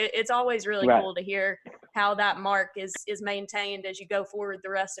 So it's always really Right. cool to hear how that mark is maintained as you go forward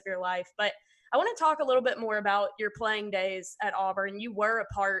the rest of your life. But I want to talk a little bit more about your playing days at Auburn. You were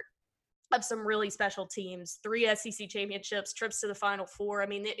a part of some really special teams, 3 SEC championships, trips to the Final Four. I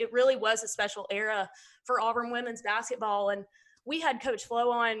mean, it really was a special era for Auburn women's basketball. And we had Coach Flo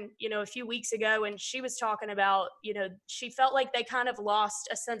on, a few weeks ago, and she was talking about, she felt like they kind of lost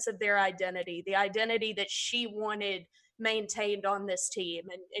a sense of their identity, the identity that she wanted maintained on this team.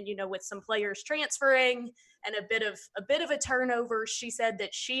 And with some players transferring and a bit of a turnover, she said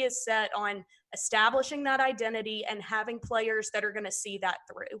that she is set on establishing that identity and having players that are going to see that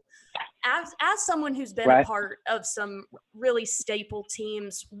through. As someone who's been Right. a part of some really staple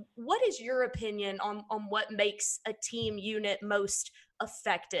teams, what is your opinion on what makes a team unit most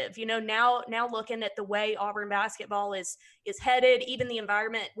effective? Now looking at the way Auburn basketball is headed, even the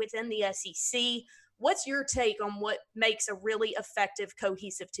environment within the SEC, what's your take on what makes a really effective,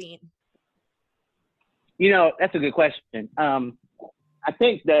 cohesive team? That's a good question. I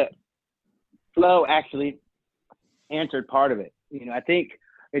think that Flo actually answered part of it. I think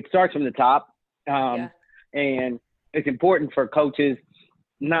it starts from the top, and it's important for coaches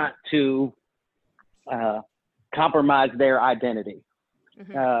not to compromise their identity.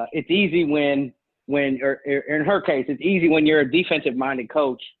 Mm-hmm. It's easy when or in her case, it's easy when you're a defensive-minded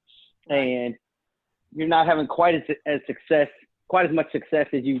coach and you're not having quite as much success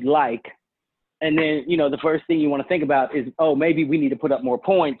as you'd like. And then, the first thing you want to think about is, oh, maybe we need to put up more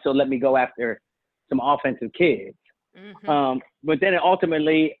points, so let me go after some offensive kids. Mm-hmm. But then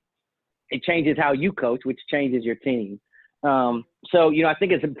ultimately it changes how you coach, which changes your team. So, I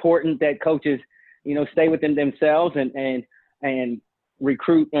think it's important that coaches, stay within themselves and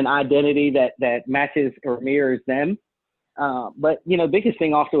recruit an identity that matches or mirrors them. But, biggest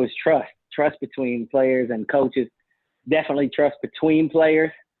thing also is trust between players and coaches, definitely trust between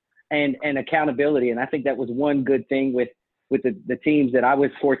players. And accountability. And I think that was one good thing with the teams that I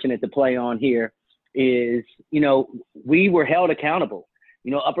was fortunate to play on here is, we were held accountable.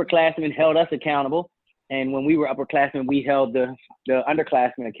 Upperclassmen held us accountable. And when we were upperclassmen, we held the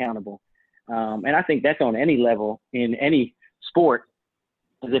underclassmen accountable. And I think that's on any level in any sport,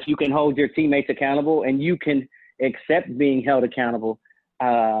 is if you can hold your teammates accountable and you can accept being held accountable,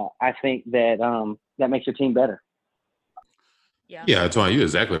 I think that makes your team better. Yeah, Tony, you're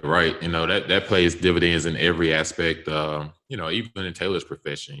exactly right. That plays dividends in every aspect. Even in Taylor's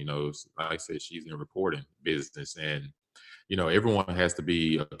profession, like I said, she's in the reporting business, and everyone has to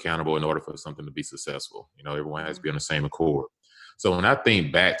be accountable in order for something to be successful. Everyone has to be on the same accord. So when I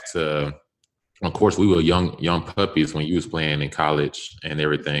think back to, of course, we were young puppies when you was playing in college and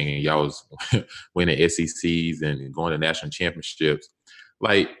everything, and y'all was winning SECs and going to national championships.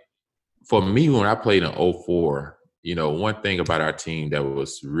 Like for me, when I played in 2004. One thing about our team that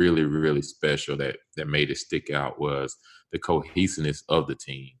was really, really special that made it stick out was the cohesiveness of the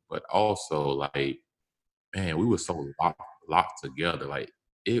team. But also, we were so locked together. Like,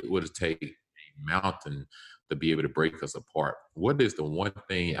 it would take a mountain to be able to break us apart. What is the one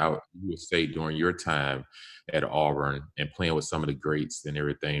thing you would say during your time at Auburn and playing with some of the greats and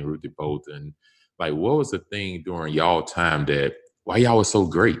everything, Ruthie Bolton? Like, what was the thing during y'all time why y'all was so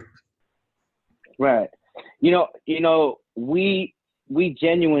great? Right. We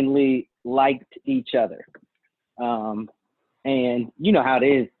genuinely liked each other. And you know how it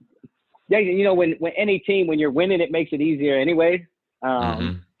is. When any team, when you're winning, it makes it easier anyway.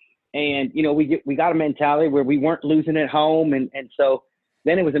 And, we got a mentality where we weren't losing at home. And so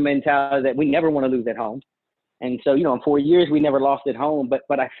then it was a mentality that we never want to lose at home. And so, in 4 years, we never lost at home.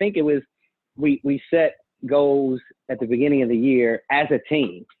 But I think it was, we set goals at the beginning of the year as a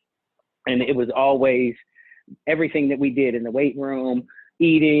team. And it was always everything that we did in the weight room,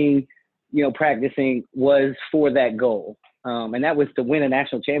 eating, practicing was for that goal. And that was to win a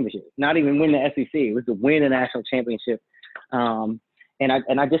national championship, not even win the SEC. It was to win a national championship. And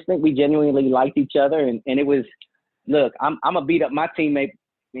I just think we genuinely liked each other. And it was, look, I'm going to beat up my teammate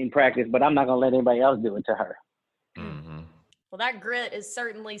in practice, but I'm not going to let anybody else do it to her. Mm-hmm. Well, that grit is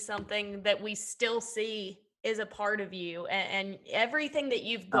certainly something that we still see is a part of you, and everything that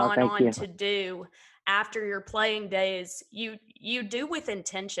you've Oh, gone thank on you. to do after your playing days, you do with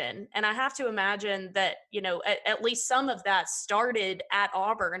intention. And I have to imagine that, at least some of that started at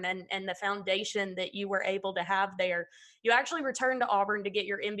Auburn, and the foundation that you were able to have there. You actually returned to Auburn to get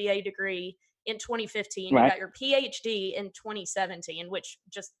your MBA degree in 2015. You Right. got your PhD in 2017, which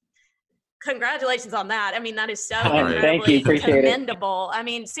just congratulations on that. I mean, that is so Right. Thank you. incredibly Appreciate it. commendable. I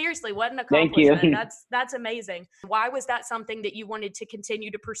mean, seriously, what an Thank you. accomplishment. That's amazing. Why was that something that you wanted to continue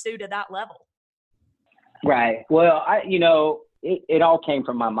to pursue to that level? Right. Well, it all came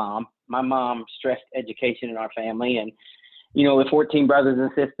from my mom. My mom stressed education in our family, and with 14 brothers and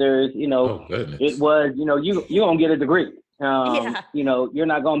sisters, Oh, goodness. it was, you gonna get a degree. Yeah. You're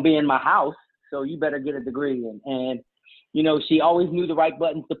not gonna be in my house, so you better get a degree. And she always knew the right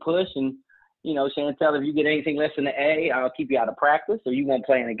buttons to push. And Chantel, if you get anything less than an A, I'll keep you out of practice, or you won't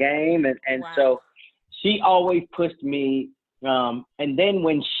play in a game. And Wow. so she always pushed me. And then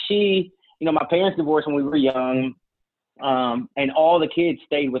when she, my parents divorced when we were young, and all the kids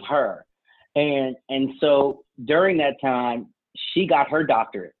stayed with her. And so during that time, she got her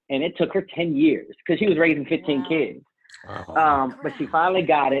doctorate, and it took her 10 years because she was raising 15 Wow. kids. Wow. But she finally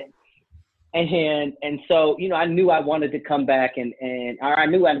got it. And so, I knew I wanted to come back, and I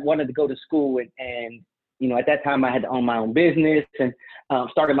knew I wanted to go to school. And at that time I had to own my own business, and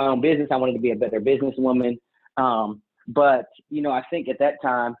started my own business. I wanted to be a better businesswoman. But, I think at that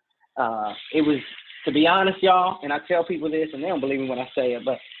time, it was, to be honest, y'all, and I tell people this and they don't believe me when I say it,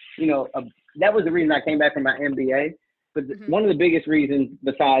 but, that was the reason I came back from my MBA. But one of the biggest reasons,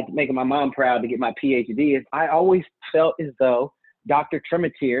 besides making my mom proud to get my PhD, is I always felt as though Dr.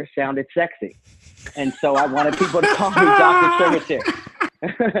 Tremitiere sounded sexy. And so I wanted people to call me Dr.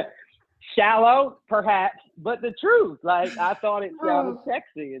 Tremitiere. Shallow, perhaps, but the truth. Like, I thought it sounded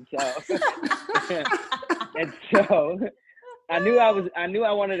sexy. And so I knew I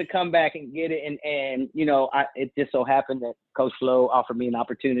wanted to come back and get it. And it just so happened that Coach Flo offered me an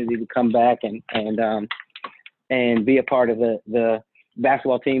opportunity to come back and be a part of the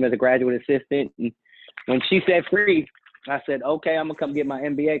basketball team as a graduate assistant. And when she said free, I said, okay, I'm gonna come get my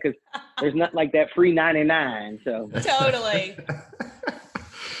MBA, because there's nothing like that free 99. So Totally.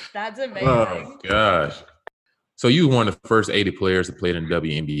 That's amazing. Oh, gosh. So you were one of the first 80 players to play in the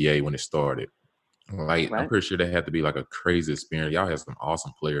WNBA when it started. Like, Right. I'm pretty sure that had to be like a crazy experience. Y'all had some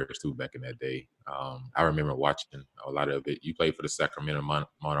awesome players too back in that day. I remember watching a lot of it. You played for the Sacramento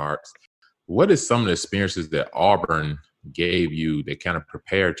Monarchs. What is some of the experiences that Auburn gave you that kind of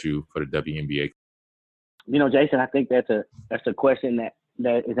prepared you for the WNBA? Jason, I think that's a question that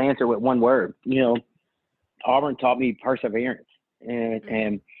is answered with one word. Auburn taught me perseverance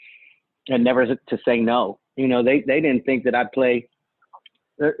and never to say no. They didn't think that I'd play.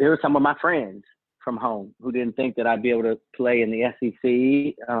 There were some of my friends from home who didn't think that I'd be able to play in the SEC,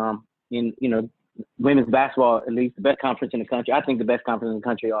 in women's basketball, at least the best conference in the country. I think the best conference in the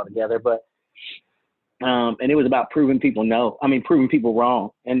country altogether. But and it was about proving people wrong.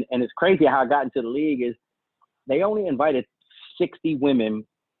 And it's crazy how I got into the league is they only invited 60 women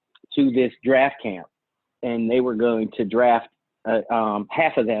to this draft camp, and they were going to draft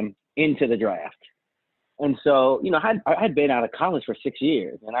half of them into the draft. And so, I had been out of college for 6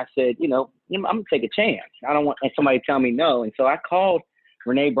 years, and I said, I'm going to take a chance. I don't want somebody to tell me no. And so I called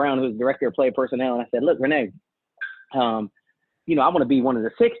Renee Brown, who's director of player personnel, and I said, look, Renee, I want to be one of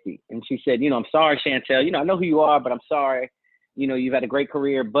the 60. And she said, I'm sorry, Chantel, I know who you are, but I'm sorry. You've had a great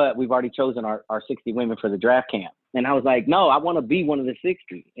career, but we've already chosen our 60 women for the draft camp. And I was like, no, I want to be one of the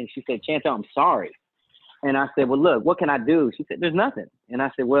 60. And she said, Chantel, I'm sorry. And I said, well, look, what can I do? She said, there's nothing. And I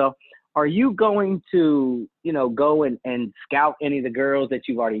said, well, are you going to, go and scout any of the girls that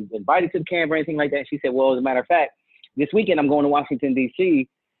you've already invited to the camp or anything like that? She said, well, as a matter of fact, this weekend I'm going to Washington, D.C.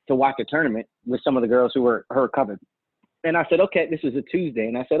 to watch a tournament with some of the girls who were her covered. And I said, okay, this was a Tuesday.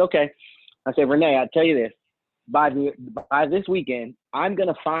 And I said, okay. I said, Renee, I'll tell you this. By this weekend, I'm going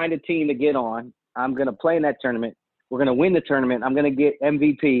to find a team to get on. I'm going to play in that tournament. We're going to win the tournament. I'm going to get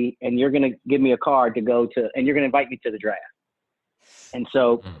MVP, and you're going to give me a card to go to, and you're going to invite me to the draft. And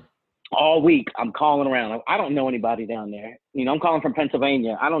so all week I'm calling around. I don't know anybody down there. I'm calling from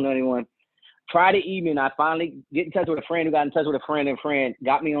Pennsylvania. I don't know anyone. Friday evening, I finally get in touch with a friend who got in touch with a friend, and friend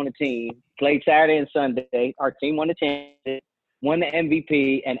got me on the team. Played Saturday and Sunday. Our team won the championship, won the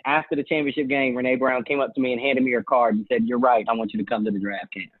MVP, and after the championship game, Renee Brown came up to me and handed me her card and said, "You're right. I want you to come to the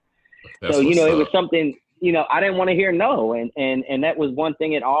draft camp." That's so, it was up. something, I didn't want to hear no. And that was one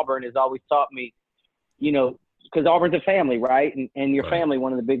thing at Auburn has always taught me, because Auburn's a family, right? And your Right. family,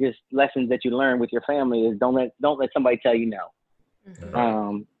 one of the biggest lessons that you learn with your family is don't let somebody tell you no.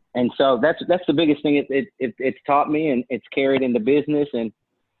 Mhm. so that's the biggest thing it's taught me, and it's carried into business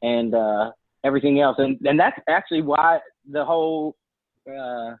and everything else. And that's actually why the whole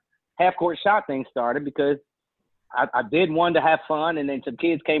half court shot thing started, because I did one to have fun, and then some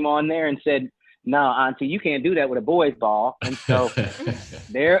kids came on there and said, "No, Auntie, you can't do that with a boys' ball." And so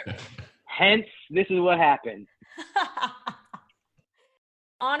hence this is what happened.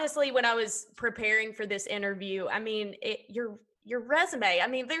 Honestly, when I was preparing for this interview, I mean, your resume, I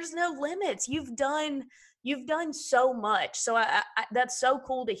mean, there's no limits. You've done so much. So I that's so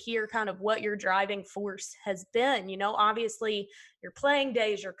cool to hear kind of what your driving force has been. You know, obviously your playing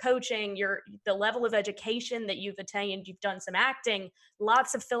days, your coaching, the level of education that you've attained. You've done some acting,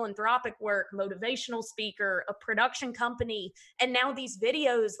 lots of philanthropic work, motivational speaker, a production company, and now these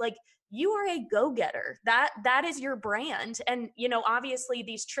videos. Like, you are a go-getter. That is your brand. And, you know, obviously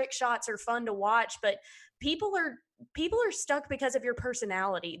these trick shots are fun to watch, but people are stuck because of your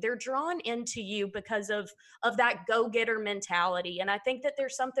personality. They're drawn into you because of that go-getter mentality. And I think that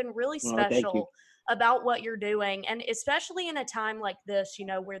there's something really special about what you're doing. And especially in a time like this, you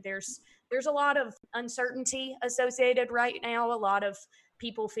know, where there's a lot of uncertainty associated right now, a lot of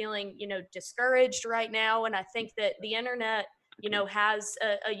people feeling, you know, discouraged right now. And I think that the internet, you know, has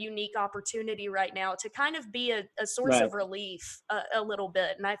a unique opportunity right now to kind of be a source of relief a little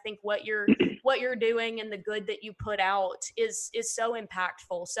bit. And I think what you're doing and the good that you put out is so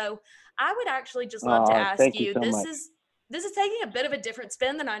impactful. So I would actually just love to ask you, this is taking a bit of a different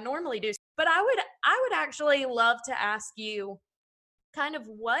spin than I normally do, but I would actually love to ask you kind of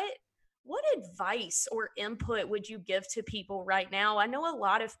what advice or input would you give to people right now? I know a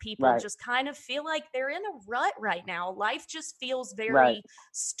lot of people just kind of feel like they're in a rut right now. Life just feels very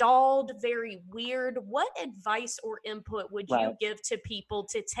stalled, very weird. What advice or input would you give to people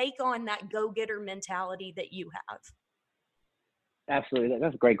to take on that go-getter mentality that you have? Absolutely.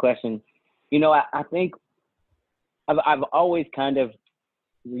 That's a great question. You know, I think I've always kind of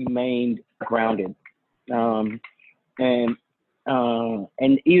remained grounded.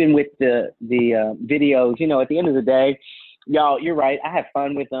 And even with the videos, you know, at the end of the day, y'all, you're right. I have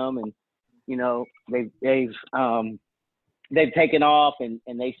fun with them, and you know, they've taken off, and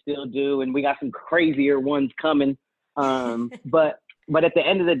they still do, and we got some crazier ones coming. But at the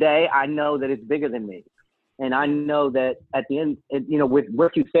end of the day, I know that it's bigger than me, and I know that at the end, you know, with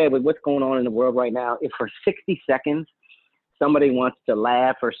what you said, with what's going on in the world right now, if for 60 seconds somebody wants to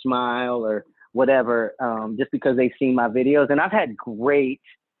laugh or smile or whatever, just because they've seen my videos. And I've had great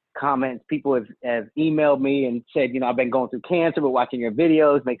comments. People have emailed me and said, you know, I've been going through cancer, but watching your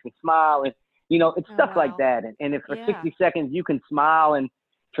videos makes me smile. And, you know, it's stuff like that. And if for 60 seconds you can smile and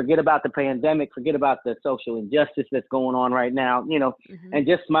forget about the pandemic, forget about the social injustice that's going on right now, you know, and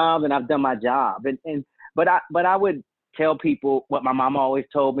just smile, then I've done my job. But I would tell people what my mom always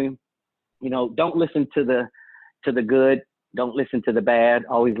told me, you know, don't listen to the good, don't listen to the bad,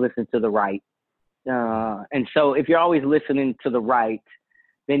 always listen to the right. And so if you're always listening to the right,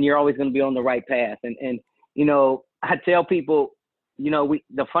 then you're always going to be on the right path. And, you know, I tell people, you know,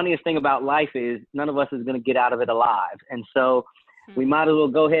 the funniest thing about life is none of us is going to get out of it alive. And so we might as well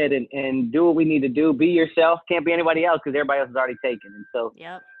go ahead and do what we need to do. Be yourself. Can't be anybody else because everybody else is already taken. And so,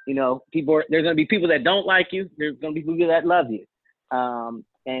 you know, there's going to be people that don't like you. There's going to be people that love you.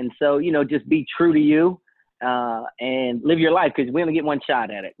 And so, you know, just be true to you and live your life, because we only get one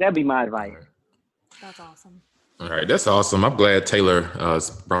shot at it. That'd be my advice. That's awesome. All right, that's awesome. I'm glad Taylor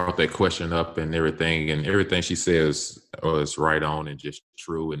brought that question up, and everything she says is right on and just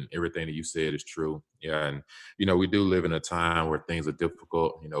true, and everything that you said is true. Yeah, and you know, we do live in a time where things are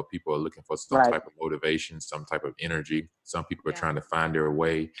difficult. You know, people are looking for some type of motivation, some type of energy. Some people are trying to find their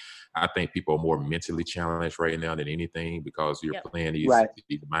way. I think people are more mentally challenged right now than anything, because you're playing these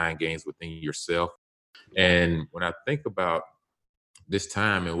mind games within yourself. And when I think about this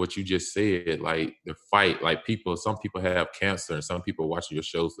time and what you just said, like the fight, like some people have cancer and some people watching your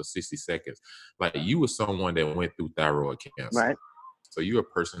shows for 60 seconds. Like, you were someone that went through thyroid cancer. Right. So you're a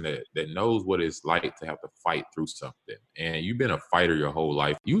person that knows what it's like to have to fight through something. And you've been a fighter your whole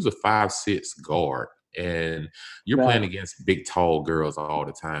life. You was a 5'6" guard, and you're playing against big, tall girls all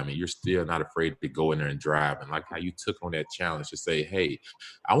the time, and you're still not afraid to go in there and drive. And like how you took on that challenge to say, hey,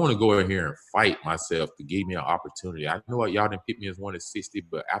 I want to go in here and fight myself to give me an opportunity. I know y'all didn't pick me as one of 60,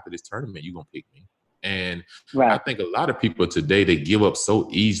 but after this tournament, you're going to pick me. And I think a lot of people today, they give up so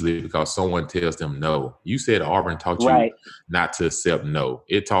easily because someone tells them no. You said Auburn taught you not to accept no.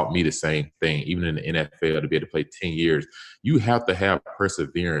 It taught me the same thing, even in the NFL, to be able to play 10 years. You have to have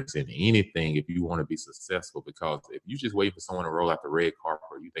perseverance in anything if you want to be successful, because if you just wait for someone to roll out the red carpet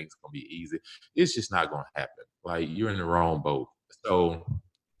or you think it's going to be easy, it's just not going to happen. Like, you're in the wrong boat. So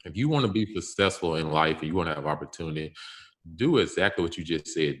If you want to be successful in life and you want to have opportunity, do exactly what you just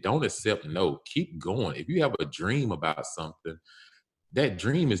said. Don't accept no. Keep going. If you have a dream about something, that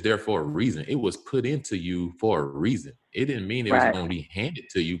dream is there for a reason. It was put into you for a reason. It didn't mean it was going to be handed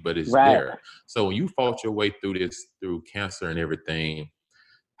to you, but it's there. So when you fought your way through this, through cancer and everything,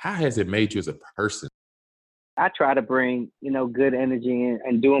 how has it made you as a person? I try to bring, good energy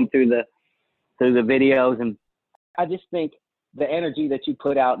and do them through the videos. And I just think the energy that you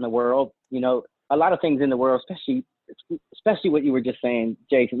put out in the world, a lot of things in the world, especially what you were just saying,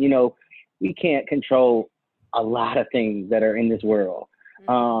 Jason, we can't control a lot of things that are in this world.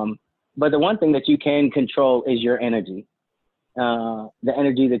 But the one thing that you can control is your energy, the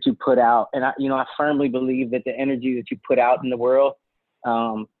energy that you put out. And I firmly believe that the energy that you put out in the world,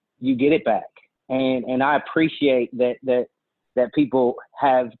 you get it back. And I appreciate that people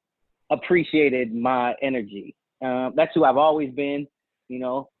have appreciated my energy. That's who I've always been.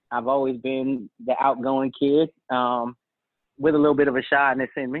 I've always been the outgoing kid, with a little bit of a shyness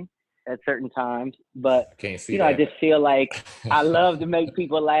in me at certain times. But, I can't see that. I just feel like I love to make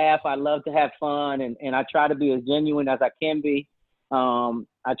people laugh. I love to have fun, and I try to be as genuine as I can be.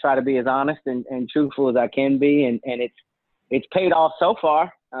 I try to be as honest and truthful as I can be, and it's paid off so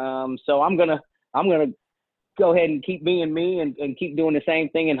far. So I'm gonna go ahead and keep being me and keep doing the same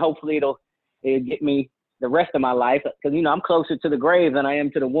thing, and hopefully it'll get me the rest of my life, because I'm closer to the grave than I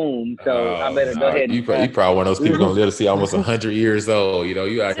am to the womb. So I better go ahead. You probably one of those people gonna live to see almost 100 years old.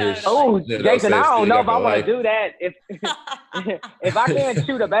 You out here. Oh, Jason, I don't know if I want to do that. If I can't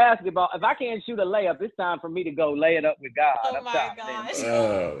shoot a basketball, if I can't shoot a layup, it's time for me to go lay it up with God. Oh my gosh.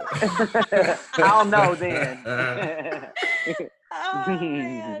 I don't know then. Oh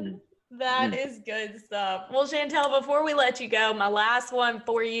man. That is good stuff. Well, Chantel, before we let you go, my last one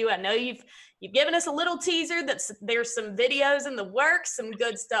for you. I know you've given us a little teaser that there's some videos in the works, some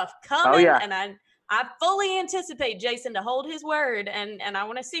good stuff coming. Oh, yeah. And I fully anticipate Jason to hold his word, and I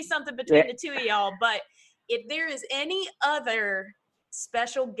want to see something between the two of y'all. But if there is any other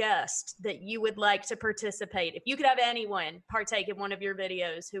special guest that you would like to participate, if you could have anyone partake in one of your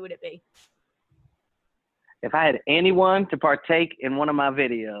videos, who would it be? If I had anyone to partake in one of my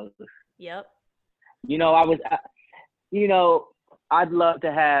videos. Yep. I'd love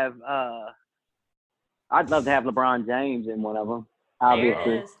to have LeBron James in one of them,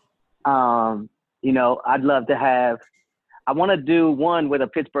 obviously. I'd love to have, I want to do one with a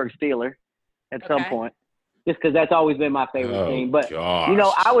Pittsburgh Steeler at some point, just because that's always been my favorite team. But, gosh.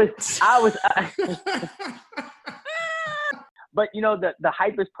 But, the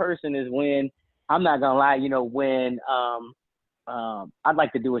hypest person is when, I'm not going to lie, when I'd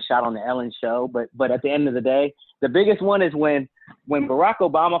like to do a shot on the Ellen show, but at the end of the day, the biggest one is when Barack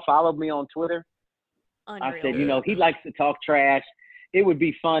Obama followed me on Twitter. Unreal. I said, he likes to talk trash. It would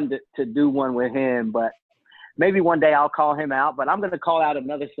be fun to do one with him, but maybe one day I'll call him out. But I'm going to call out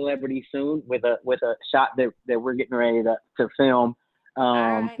another celebrity soon with a shot that we're getting ready to film,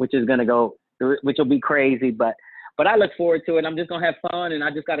 which will be crazy. But I look forward to it. I'm just going to have fun, and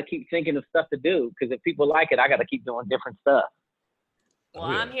I just got to keep thinking of stuff to do, because if people like it, I got to keep doing different stuff. Well,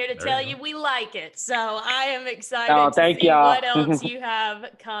 I'm here to tell you we like it. So I am excited to see what else you have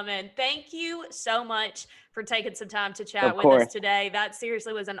coming. Thank you so much for taking some time to chat with us today. That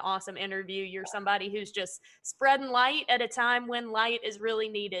seriously was an awesome interview. You're somebody who's just spreading light at a time when light is really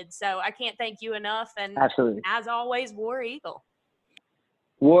needed. So I can't thank you enough. And absolutely, as always, War Eagle.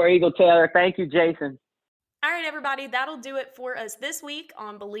 War Eagle Taylor. Thank you, Jason. All right, everybody, that'll do it for us this week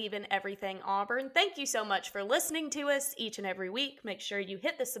on Believe in Everything Auburn. Thank you so much for listening to us each and every week. Make sure you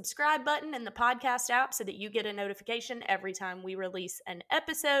hit the subscribe button in the podcast app so that you get a notification every time we release an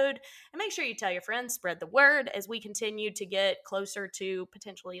episode. And make sure you tell your friends, spread the word. As we continue to get closer to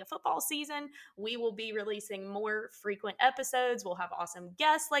potentially a football season, we will be releasing more frequent episodes. We'll have awesome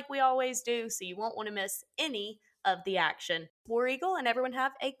guests like we always do, so you won't want to miss any of the action. War Eagle, and everyone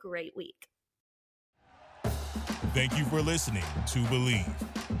have a great week. Thank you for listening to Believe.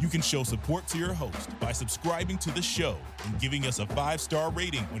 You can show support to your host by subscribing to the show and giving us a 5-star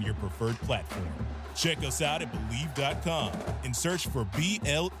rating on your preferred platform. Check us out at Believe.com and search for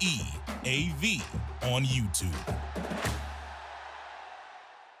BLEAV on YouTube.